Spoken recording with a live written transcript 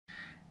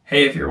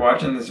Hey, if you're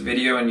watching this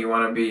video and you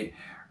want to be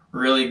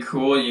really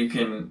cool, you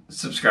can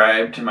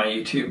subscribe to my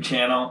YouTube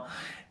channel.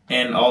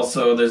 And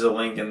also there's a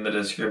link in the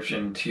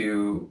description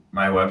to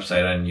my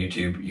website on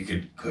YouTube. You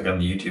could click on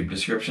the YouTube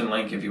description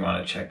link if you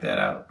want to check that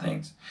out.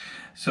 Thanks.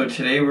 So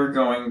today we're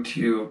going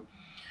to,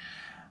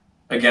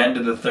 again,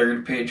 to the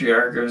third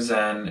Patriarch of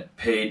Zen,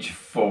 page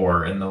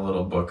 4 in the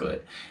little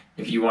booklet.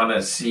 If you want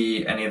to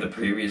see any of the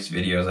previous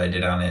videos I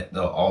did on it,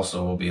 there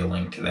also will be a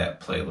link to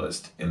that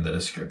playlist in the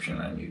description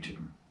on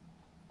YouTube.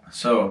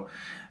 So,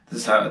 this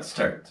is how it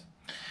starts.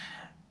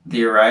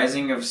 The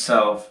arising of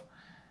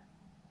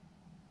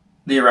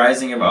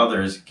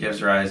others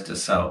gives rise to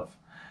self.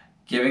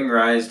 Giving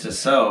rise to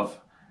self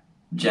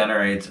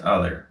generates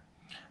other.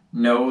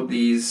 Know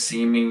these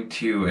seeming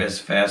two as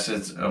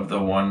facets of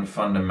the one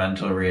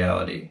fundamental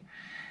reality.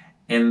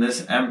 In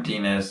this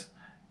emptiness,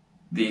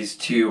 these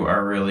two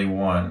are really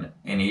one,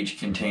 and each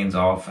contains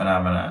all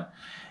phenomena.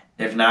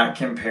 If not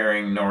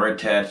comparing nor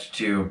attached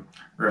to,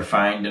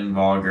 refined and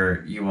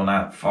vulgar, you will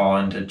not fall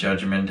into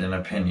judgment and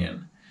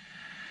opinion.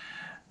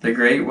 The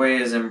great way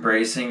is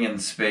embracing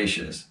and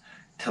spacious.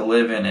 To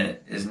live in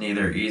it is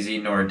neither easy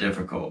nor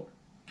difficult.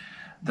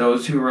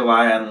 Those who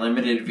rely on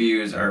limited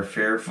views are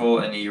fearful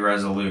and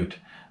irresolute.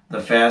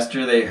 The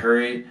faster they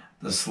hurry,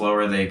 the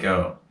slower they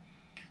go.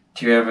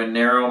 To have a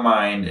narrow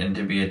mind and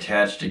to be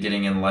attached to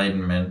getting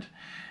enlightenment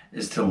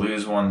is to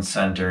lose one's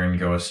center and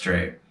go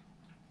astray.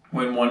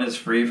 When one is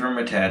free from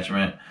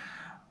attachment,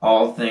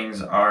 all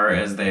things are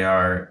as they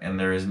are, and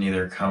there is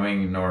neither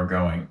coming nor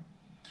going.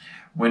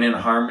 When in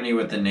harmony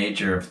with the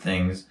nature of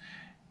things,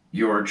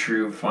 your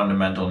true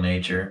fundamental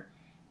nature,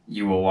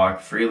 you will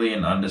walk freely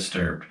and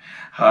undisturbed.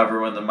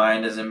 However, when the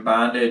mind is in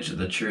bondage,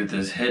 the truth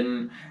is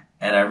hidden,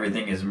 and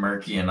everything is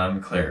murky and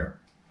unclear.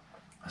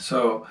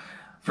 So,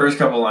 first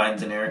couple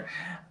lines in here.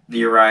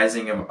 The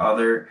arising of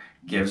other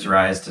gives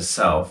rise to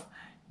self.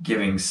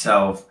 Giving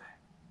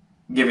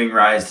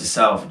rise to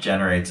self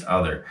generates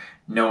other.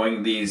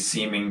 Knowing these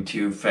seeming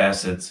two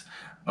facets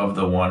of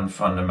the one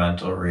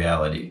fundamental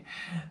reality.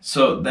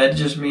 So that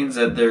just means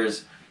that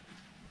there's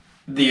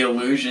the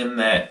illusion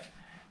that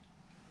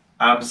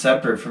I'm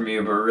separate from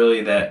you, but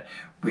really that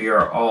we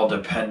are all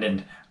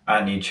dependent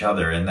on each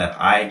other, and that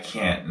I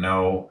can't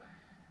know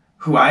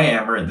who I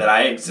am, or that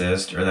I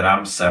exist, or that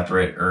I'm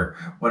separate, or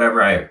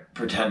whatever I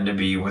pretend to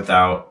be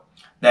without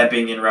that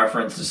being in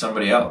reference to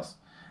somebody else.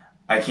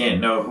 I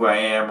can't know who I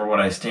am or what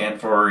I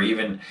stand for, or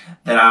even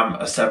that I'm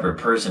a separate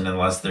person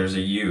unless there's a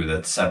you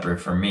that's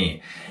separate from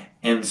me.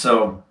 And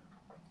so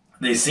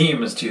they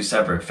seem as two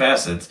separate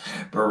facets,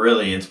 but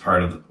really it's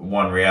part of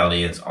one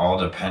reality. It's all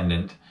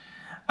dependent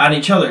on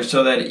each other,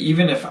 so that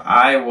even if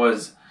I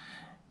was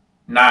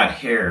not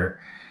here,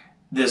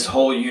 this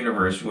whole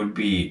universe would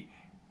be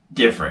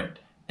different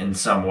in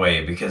some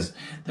way, because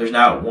there's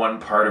not one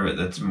part of it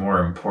that's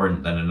more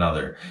important than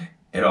another.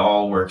 It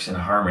all works in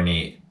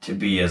harmony to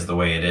be as the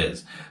way it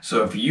is.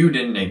 So if you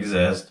didn't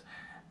exist,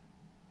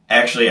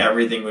 actually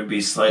everything would be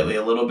slightly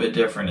a little bit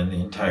different in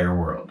the entire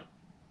world.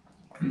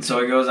 And so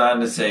it goes on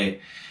to say,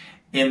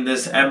 in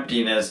this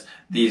emptiness,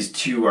 these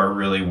two are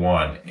really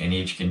one, and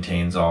each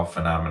contains all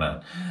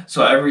phenomena.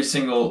 So every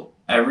single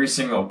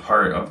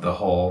part of the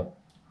whole,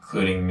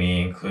 including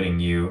me,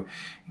 including you,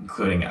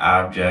 including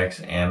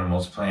objects,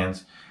 animals,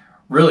 plants,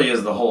 really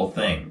is the whole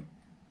thing.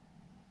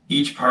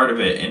 Each part of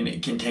it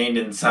and contained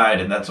inside,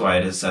 and that's why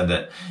it is said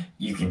that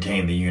you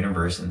contain the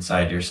universe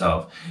inside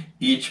yourself.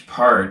 Each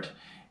part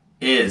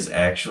is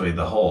actually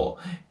the whole.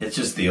 It's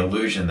just the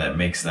illusion that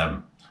makes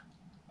them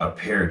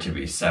appear to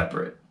be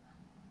separate.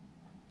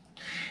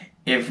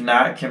 If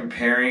not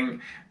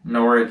comparing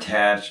nor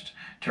attached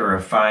to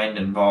refined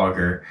and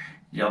vulgar,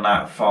 you'll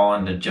not fall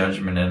into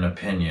judgment and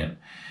opinion.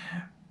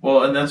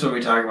 Well, and that's what we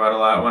talk about a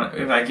lot.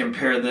 If I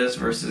compare this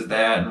versus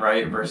that, and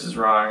right versus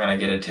wrong, and I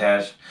get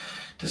attached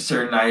to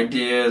certain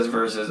ideas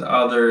versus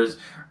others,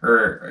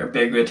 or a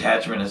big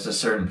attachment is to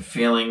certain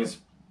feelings.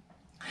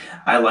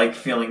 I like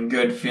feeling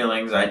good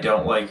feelings. I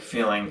don't like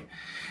feeling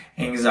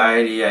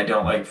anxiety. I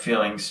don't like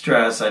feeling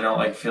stress. I don't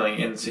like feeling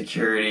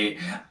insecurity.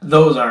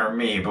 Those aren't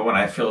me. But when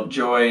I feel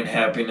joy and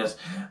happiness,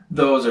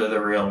 those are the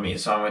real me.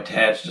 So I'm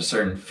attached to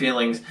certain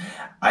feelings.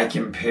 I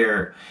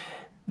compare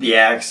the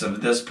acts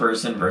of this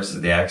person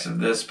versus the acts of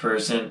this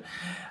person.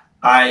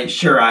 I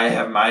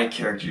have my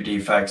character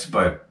defects,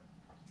 but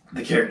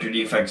the character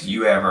defects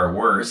you have are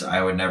worse.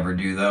 I would never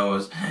do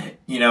those.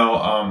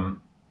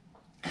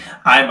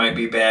 I might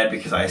be bad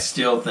because I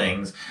steal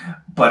things,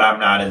 but I'm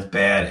not as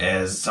bad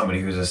as somebody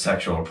who's a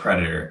sexual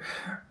predator.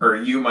 Or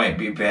you might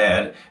be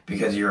bad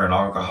because you're an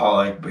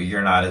alcoholic, but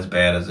you're not as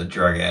bad as a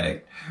drug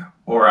addict.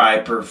 Or I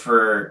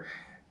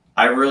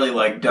really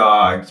like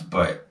dogs,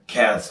 but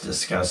cats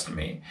disgust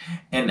me.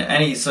 And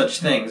any such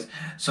things.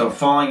 So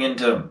falling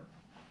into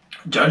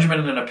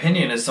judgment and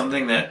opinion is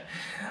something that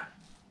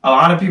a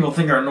lot of people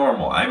think are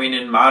normal. I mean,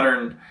 in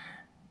modern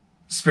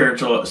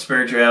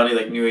spirituality,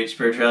 like New Age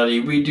spirituality,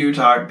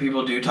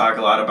 people do talk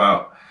a lot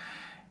about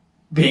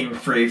being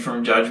free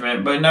from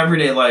judgment, but in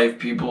everyday life,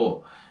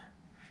 people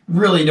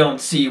really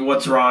don't see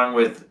what's wrong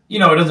with,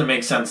 it doesn't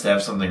make sense to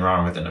have something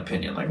wrong with an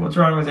opinion. Like, what's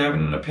wrong with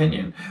having an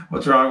opinion?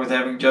 What's wrong with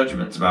having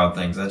judgments about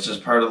things? That's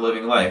just part of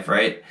living life,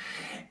 right?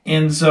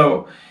 And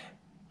so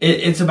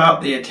it's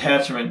about the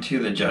attachment to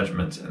the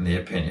judgments and the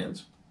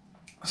opinions.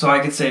 So I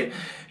could say,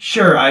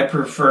 sure, I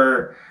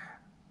prefer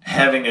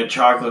having a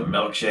chocolate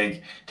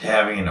milkshake to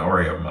having an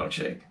Oreo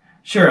milkshake.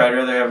 Sure, I'd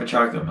rather have a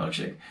chocolate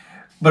milkshake.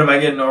 But if I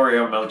get an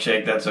Oreo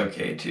milkshake, that's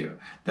okay too.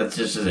 That's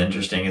just as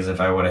interesting as if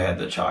I would have had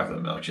the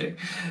chocolate milkshake.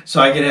 So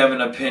I could have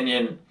an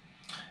opinion.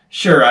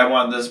 Sure, I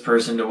want this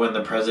person to win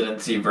the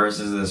presidency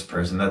versus this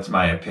person. That's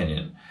my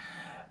opinion.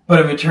 But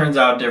if it turns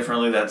out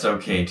differently, that's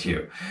okay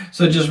too.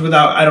 So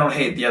I don't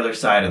hate the other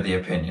side of the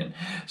opinion.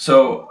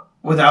 So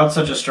without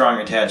such a strong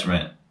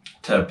attachment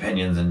to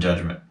opinions and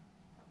judgment.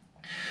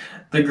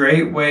 The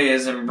great way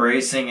is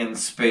embracing and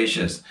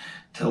spacious.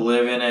 To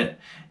live in it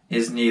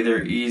is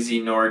neither easy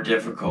nor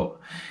difficult.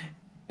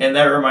 And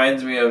that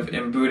reminds me of,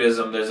 in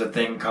Buddhism, there's a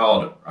thing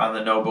called, on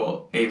the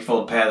Noble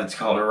Eightfold Path, it's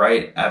called a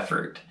right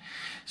effort.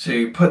 So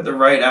you put the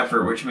right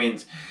effort, which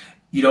means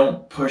you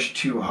don't push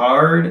too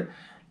hard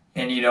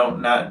and you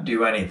don't not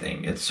do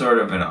anything. It's sort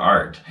of an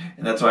art.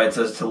 And that's why it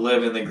says to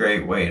live in the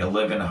great way, to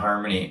live in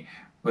harmony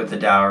with the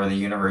Tao or the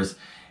universe,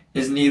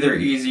 is neither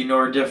easy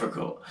nor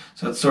difficult.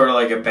 So it's sort of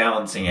like a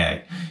balancing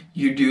act.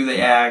 You do the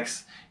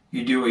acts,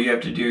 you do what you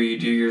have to do, you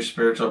do your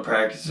spiritual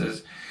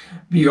practices,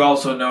 but you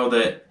also know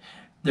that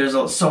there's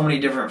so many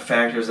different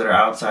factors that are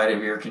outside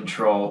of your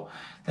control,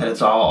 that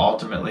it's all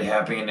ultimately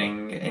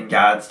happening in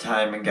God's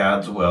time and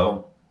God's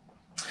will.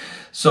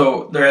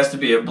 So there has to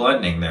be a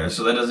blending there.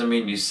 So that doesn't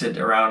mean you sit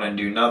around and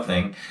do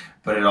nothing,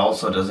 but it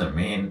also doesn't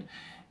mean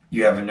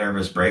you have a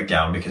nervous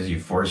breakdown because you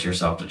force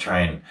yourself to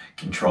try and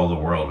control the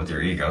world with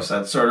your ego. So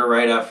that's sort of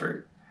right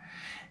effort.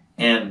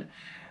 And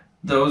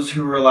those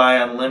who rely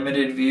on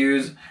limited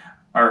views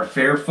are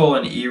fearful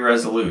and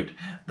irresolute.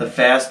 The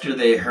faster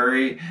they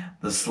hurry,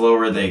 the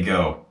slower they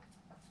go.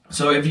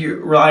 So if you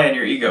rely on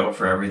your ego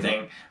for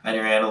everything, on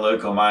your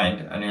analytical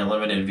mind, on your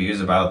limited views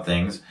about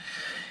things,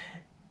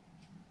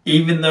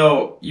 even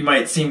though you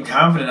might seem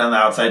confident on the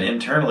outside,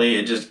 internally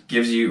it just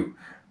gives you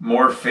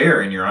more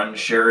fear, and you're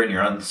unsure and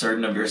you're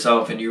uncertain of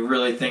yourself, and you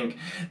really think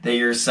that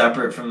you're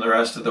separate from the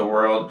rest of the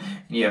world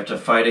and you have to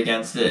fight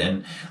against it.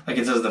 And like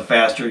it says, the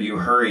faster you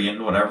hurry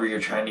in whatever you're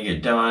trying to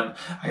get done,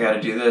 I got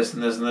to do this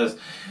and this and this,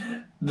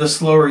 the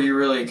slower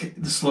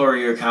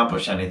you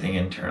accomplish anything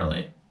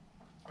internally.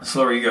 The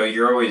slower you go,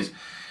 you're always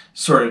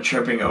sort of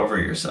tripping over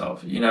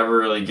yourself. You never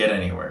really get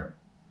anywhere.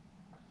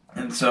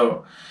 And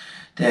so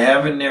to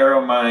have a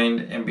narrow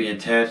mind and be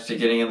attached to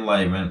getting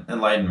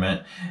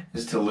enlightenment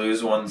is to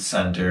lose one's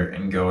center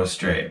and go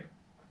astray.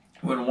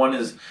 When one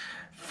is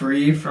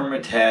free from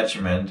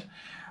attachment,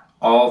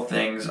 all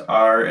things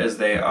are as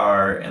they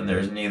are, and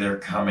there's neither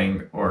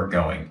coming or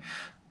going.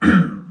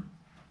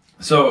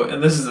 So,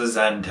 and this is a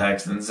Zen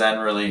text, and Zen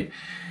really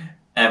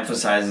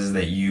emphasizes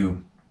that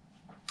you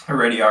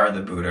already are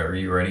the Buddha, or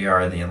you already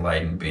are the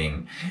enlightened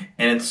being.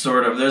 And it's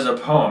sort of, there's a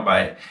poem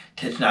by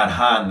Thich Nhat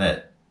Hanh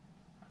that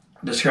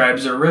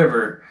describes a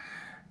river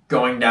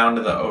going down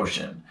to the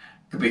ocean,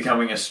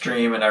 becoming a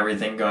stream and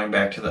everything going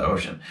back to the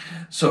ocean.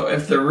 So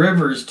if the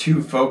river's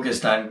too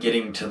focused on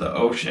getting to the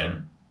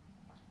ocean,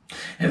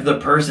 if the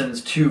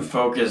person's too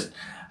focused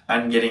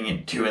on getting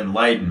it to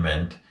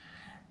enlightenment,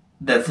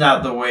 that's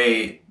not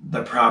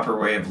the proper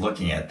way of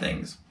looking at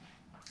things.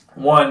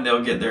 One,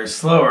 they'll get there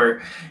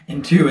slower,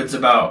 and two, it's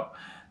about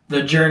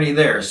the journey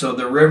there. So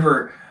the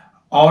river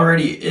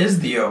already is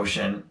the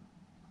ocean.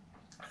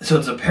 So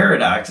it's a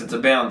paradox, it's a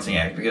balancing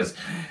act, because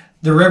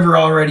the river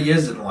already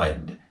is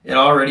enlightened. It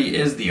already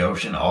is the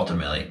ocean,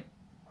 ultimately.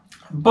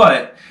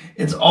 But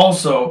it's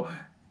also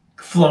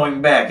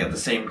flowing back at the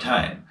same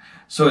time.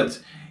 So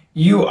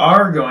you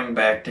are going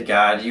back to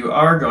God, you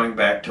are going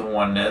back to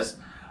oneness,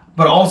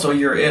 but also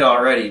you're it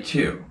already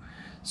too.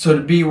 So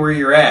to be where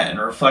you're at and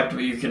reflect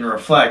what you can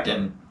reflect,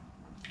 and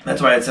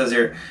that's why it says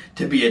here,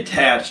 to be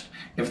attached.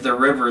 If the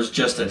river's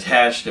just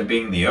attached to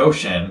being the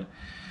ocean,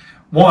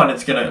 one,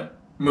 it's going to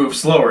move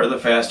slower. The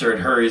faster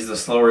it hurries, the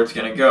slower it's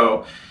going to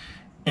go.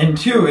 And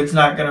two, it's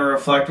not going to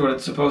reflect what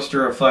it's supposed to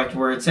reflect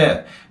where it's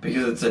at,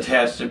 because it's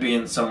attached to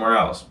being somewhere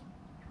else.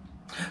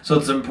 So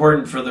it's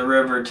important for the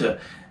river to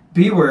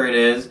be where it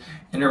is,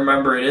 and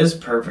remember it is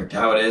perfect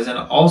how it is, and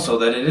also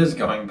that it is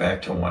going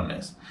back to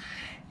oneness.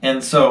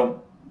 And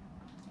so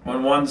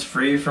when one's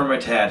free from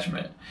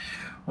attachment,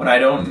 when I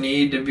don't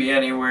need to be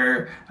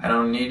anywhere, I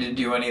don't need to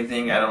do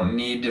anything, I don't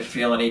need to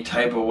feel any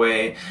type of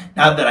way,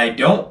 not that I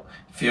don't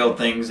feel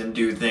things and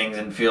do things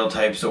and feel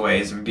types of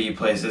ways and be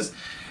places,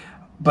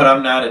 but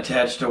I'm not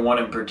attached to one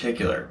in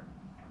particular,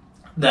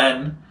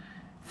 then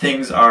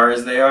things are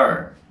as they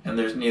are, and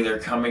there's neither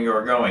coming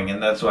or going.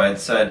 And that's why it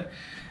said,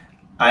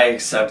 I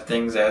accept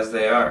things as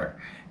they are.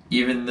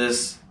 Even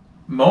this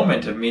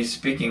moment of me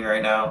speaking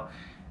right now,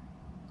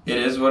 it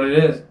is what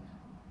it is.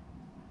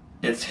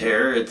 It's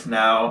here, it's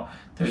now.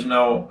 There's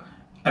no,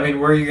 where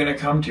are you going to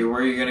come to?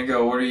 Where are you going to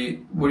go? What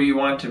do you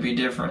want to be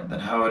different than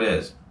how it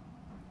is?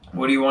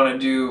 What do you want to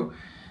do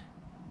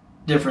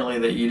differently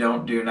that you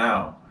don't do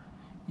now?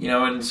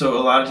 And so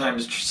a lot of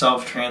times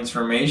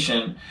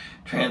self-transformation,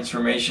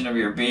 transformation of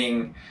your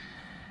being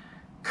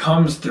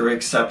comes through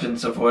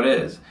acceptance of what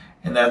is.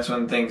 And that's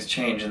when things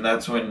change, and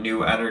that's when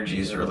new energy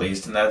is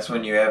released, and that's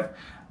when you have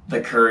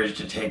the courage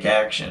to take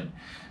action.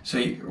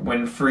 So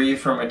when free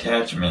from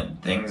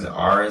attachment, things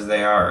are as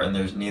they are, and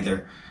there's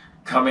neither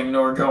coming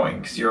nor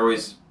going, because you're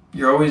always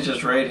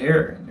just right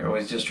here. You're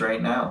always just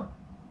right now.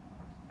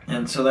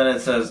 And so then it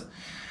says,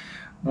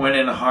 when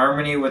in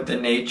harmony with the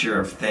nature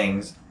of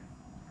things,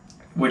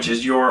 which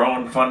is your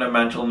own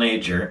fundamental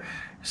nature.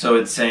 So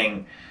it's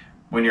saying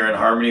when you're in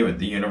harmony with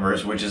the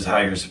universe, which is how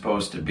you're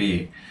supposed to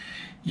be,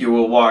 you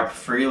will walk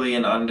freely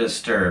and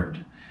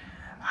undisturbed.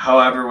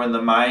 However, when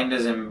the mind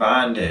is in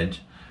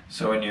bondage,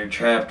 so when you're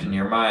trapped in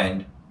your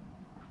mind,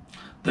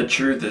 the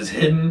truth is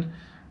hidden,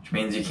 which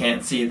means you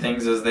can't see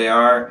things as they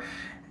are,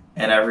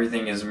 and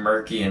everything is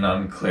murky and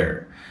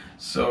unclear.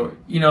 So,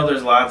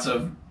 there's lots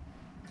of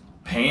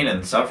pain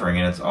and suffering,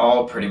 and it's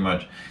all pretty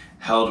much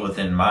held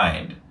within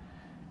mind.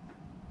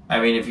 I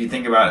mean, if you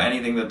think about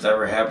anything that's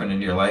ever happened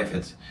in your life,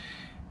 it's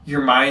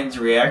your mind's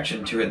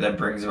reaction to it that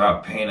brings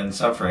about pain and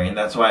suffering. And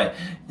that's why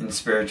in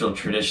spiritual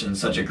tradition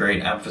such a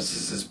great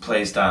emphasis is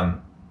placed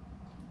on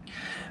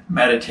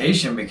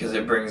meditation, because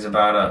it brings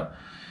about a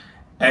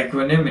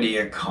equanimity,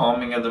 a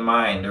calming of the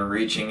mind, a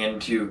reaching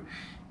into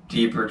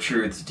deeper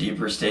truths,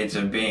 deeper states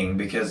of being.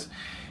 Because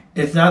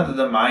it's not that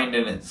the mind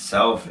in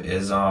itself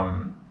is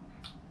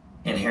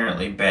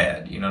inherently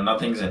bad.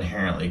 Nothing's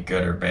inherently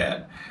good or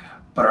bad,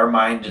 but our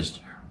mind just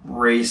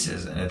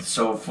races, and it's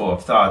so full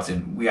of thoughts,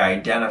 and we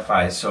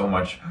identify so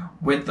much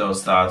with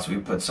those thoughts. We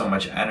put so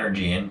much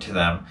energy into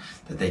them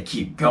that they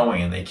keep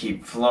going and they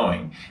keep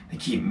flowing, they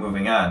keep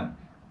moving on.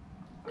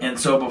 And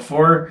so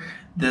before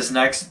this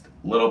next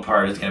little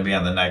part is going to be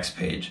on the next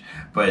page,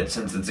 but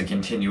since it's a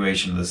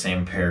continuation of the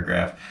same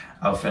paragraph,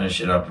 I'll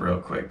finish it up real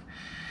quick.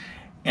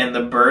 And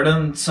the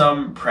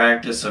burdensome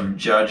practice of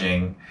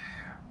judging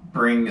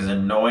brings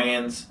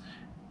annoyance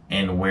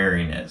and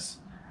weariness.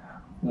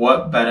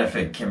 What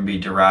benefit can be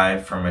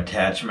derived from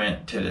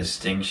attachment to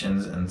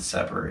distinctions and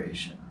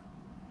separation?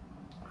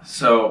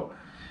 So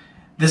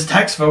this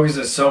text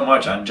focuses so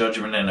much on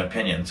judgment and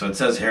opinion. So it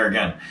says here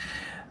again,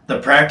 the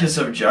practice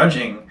of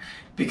judging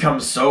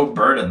becomes so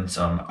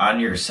burdensome on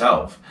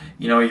yourself.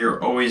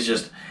 You're always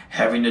just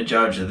having to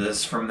judge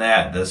this from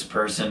that, this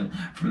person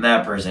from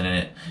that person,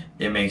 and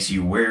it makes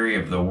you wary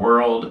of the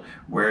world,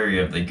 wary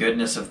of the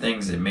goodness of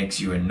things. It makes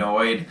you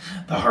annoyed.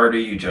 The harder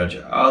you judge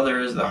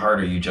others, the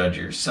harder you judge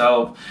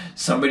yourself.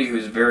 Somebody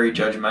who's very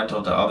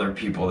judgmental to other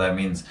people, that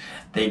means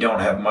they don't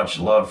have much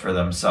love for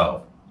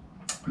themselves.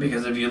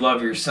 Because if you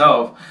love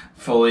yourself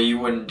fully, you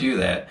wouldn't do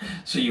that.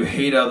 So you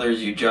hate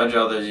others, you judge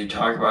others, you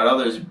talk about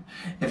others.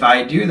 If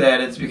I do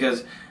that, it's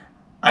because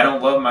I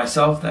don't love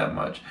myself that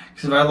much.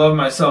 Because if I love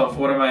myself,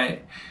 what am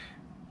I...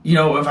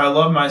 if I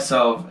love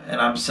myself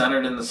and I'm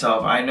centered in the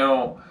self, I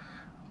know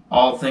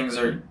all things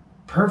are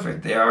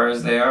perfect. They are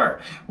as they are.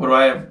 What do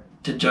I have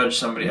to judge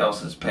somebody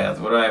else's path?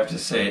 What do I have to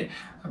say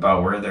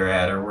about where they're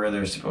at or where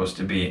they're supposed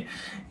to be?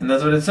 And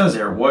that's what it says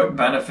here. What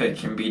benefit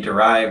can be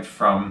derived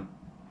from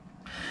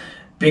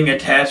being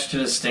attached to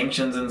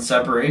distinctions and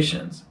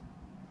separations?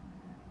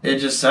 It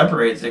just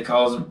separates. It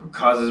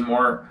causes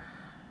more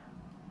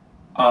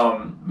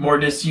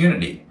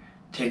disunity,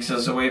 takes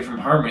us away from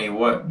harmony.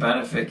 What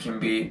benefit can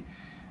be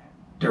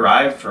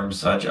derived from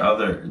such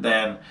other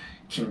than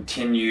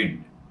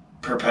continued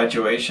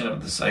perpetuation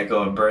of the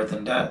cycle of birth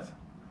and death?